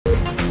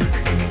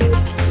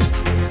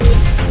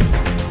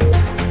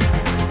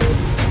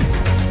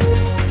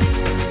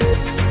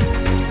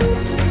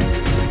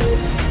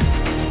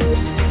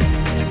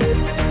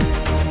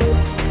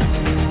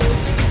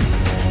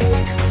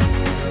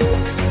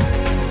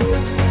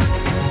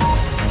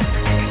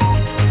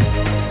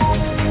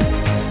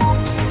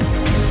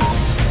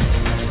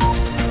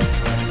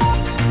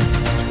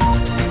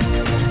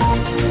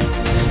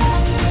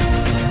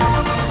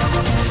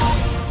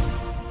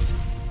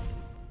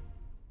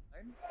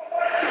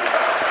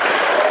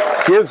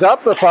Gives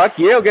up the puck.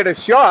 Yale get a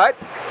shot.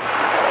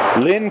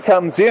 Lynn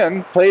comes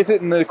in, plays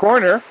it in the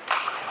corner.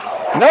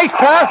 Nice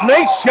pass,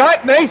 nice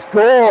shot, nice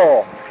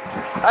goal.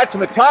 That's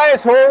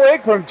Matthias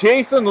Holwig from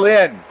Jason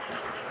Lynn.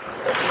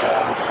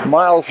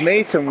 Miles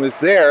Mason was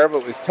there,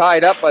 but was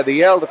tied up by the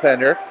Yale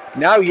defender.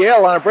 Now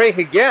Yale on a break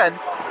again.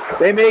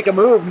 They make a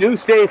move. New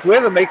stays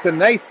with him, makes a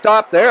nice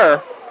stop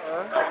there.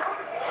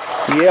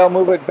 Yale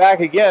move it back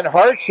again.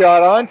 Hard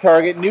shot on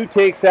target. New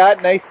takes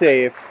that. Nice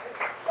save.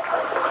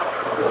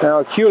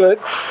 Now Hewlett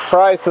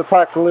pries the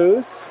puck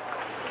loose.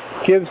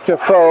 Gives to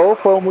Foe.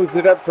 Foe moves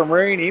it up for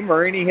Marini.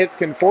 Marini hits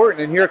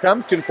Conforton, and here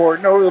comes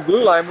Conforton over the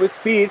blue line with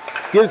speed.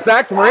 Gives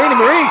back to Marini.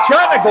 Marini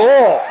shot and a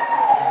goal.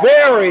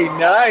 Very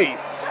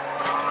nice.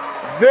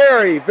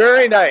 Very,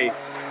 very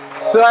nice.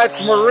 So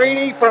that's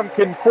Marini from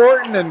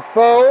Conforton and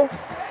Foe.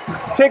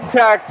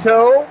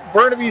 Tic-tac-toe.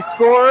 Burnaby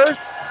scores.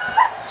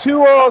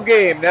 2-all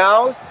game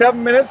now.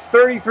 7 minutes,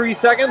 33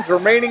 seconds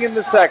remaining in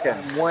the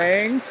second.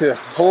 Wang to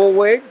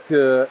Holwig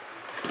to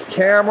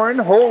Cameron.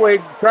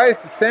 Holwig tries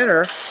to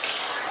center.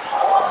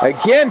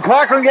 Again,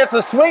 Cochran gets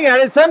a swing at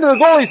it. It's under the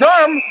goalie's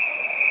arm.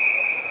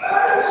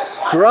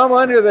 Scrum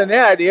under the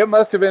net. It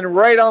must have been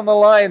right on the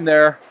line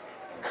there.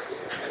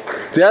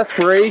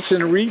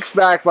 Desperation reached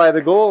back by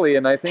the goalie,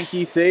 and I think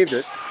he saved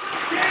it.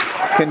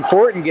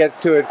 Conforton gets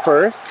to it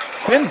first.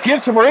 Spins,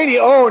 gives to Marini.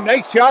 Oh,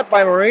 nice shot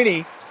by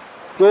Marini.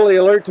 Goalie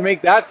alert to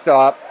make that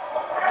stop.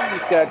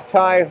 He's got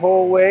Ty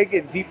Holwig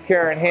and Deep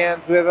Care in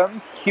hands with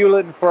him.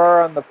 Hewlett and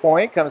Ferrara on the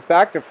point. Comes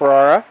back to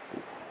Ferrara.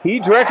 He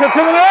directs it to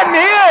the net and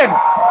in!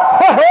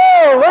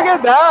 Oh, look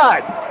at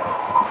that!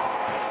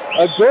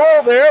 A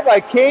goal there by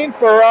Kane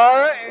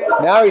Ferrara.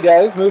 Now he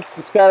does. Moves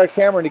to Skylar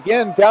Cameron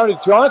again. Down to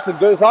Johnson.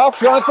 Goes off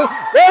Johnson.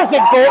 There's a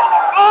goal.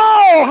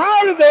 Oh,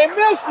 how did they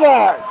miss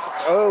that?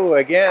 Oh,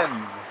 again.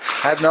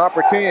 Had an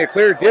opportunity to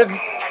clear. Didn't.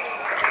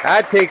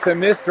 That takes a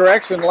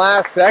misdirection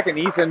last second.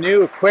 Ethan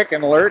New, quick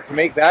and alert to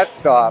make that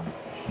stop.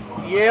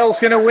 Yale's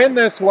going to win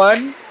this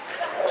one.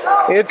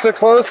 It's a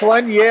close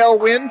one. Yale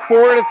win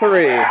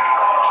 4-3.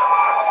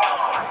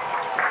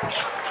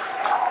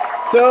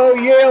 So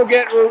Yale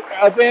get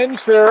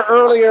avenged their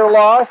earlier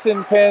loss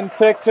in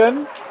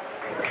Penticton.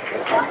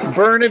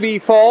 Burnaby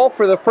fall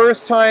for the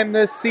first time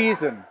this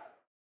season.